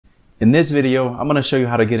In this video, I'm going to show you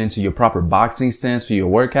how to get into your proper boxing stance for your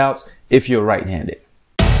workouts if you're right-handed.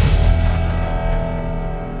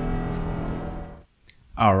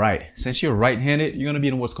 All right, since you're right-handed, you're going to be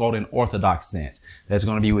in what's called an orthodox stance. That's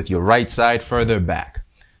going to be with your right side further back.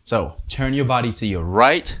 So turn your body to your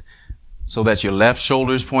right so that your left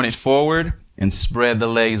shoulder is pointed forward and spread the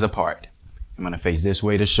legs apart. I'm going to face this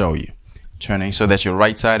way to show you. Turning so that your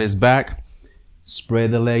right side is back. Spread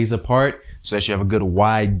the legs apart so that you have a good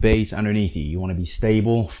wide base underneath you. You want to be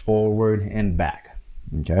stable, forward and back.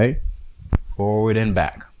 Okay? Forward and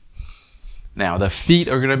back. Now, the feet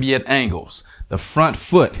are going to be at angles. The front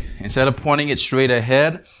foot, instead of pointing it straight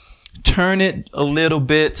ahead, turn it a little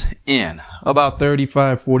bit in, about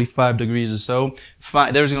 35, 45 degrees or so.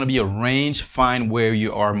 There's going to be a range. Find where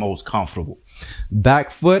you are most comfortable. Back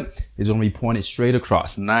foot is going to be pointed straight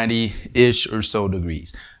across, 90-ish or so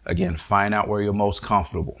degrees. Again, find out where you're most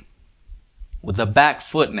comfortable. With the back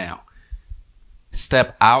foot now,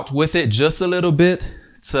 step out with it just a little bit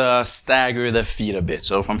to stagger the feet a bit.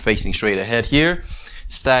 So if I'm facing straight ahead here,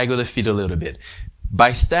 stagger the feet a little bit.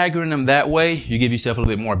 By staggering them that way, you give yourself a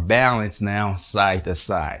little bit more balance now, side to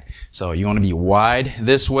side. So you want to be wide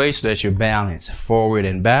this way so that you're balanced forward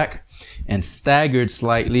and back, and staggered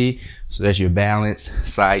slightly so that you're balanced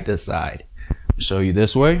side to side. I'll show you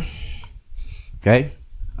this way. Okay,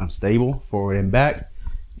 I'm stable forward and back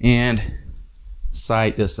and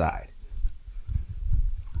side to side.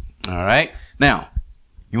 All right, now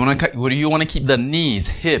you want to keep the knees,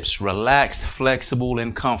 hips relaxed, flexible,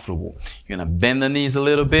 and comfortable. You're going to bend the knees a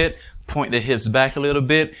little bit, point the hips back a little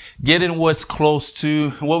bit, get in what's close to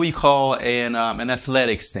what we call an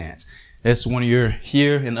athletic stance. That's when you're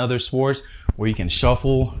here in other sports where you can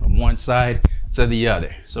shuffle from one side to the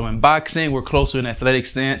other. So in boxing, we're closer to an athletic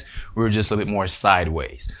stance. We're just a little bit more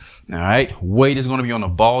sideways. All right. Weight is going to be on the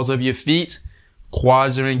balls of your feet.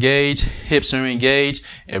 Quads are engaged. Hips are engaged.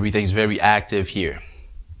 Everything's very active here.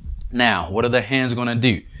 Now, what are the hands going to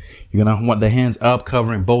do? You're going to want the hands up,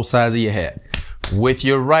 covering both sides of your head. With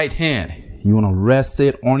your right hand, you want to rest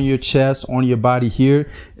it on your chest, on your body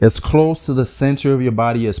here, as close to the center of your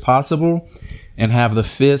body as possible, and have the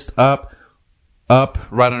fist up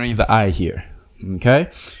right underneath the eye here. Okay?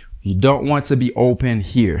 You don't want to be open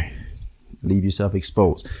here. Leave yourself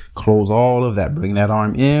exposed. Close all of that. Bring that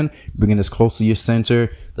arm in. Bring it as close to your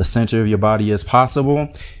center, the center of your body as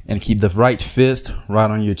possible, and keep the right fist right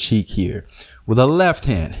on your cheek here. With the left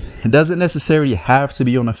hand, it doesn't necessarily have to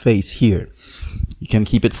be on the face here. You can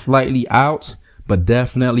keep it slightly out, but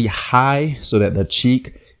definitely high so that the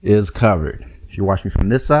cheek is covered. If you watch me from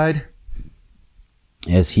this side,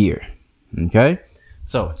 it's here. Okay?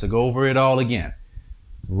 So to go over it all again,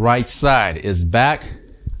 right side is back.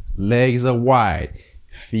 Legs are wide,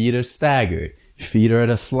 feet are staggered, feet are at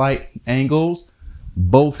a slight angles,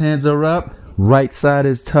 both hands are up, right side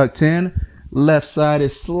is tucked in, left side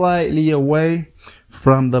is slightly away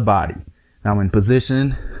from the body. Now in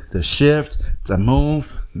position to shift, to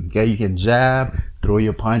move, okay, you can jab, throw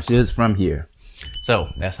your punches from here. So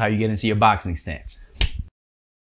that's how you get into your boxing stance.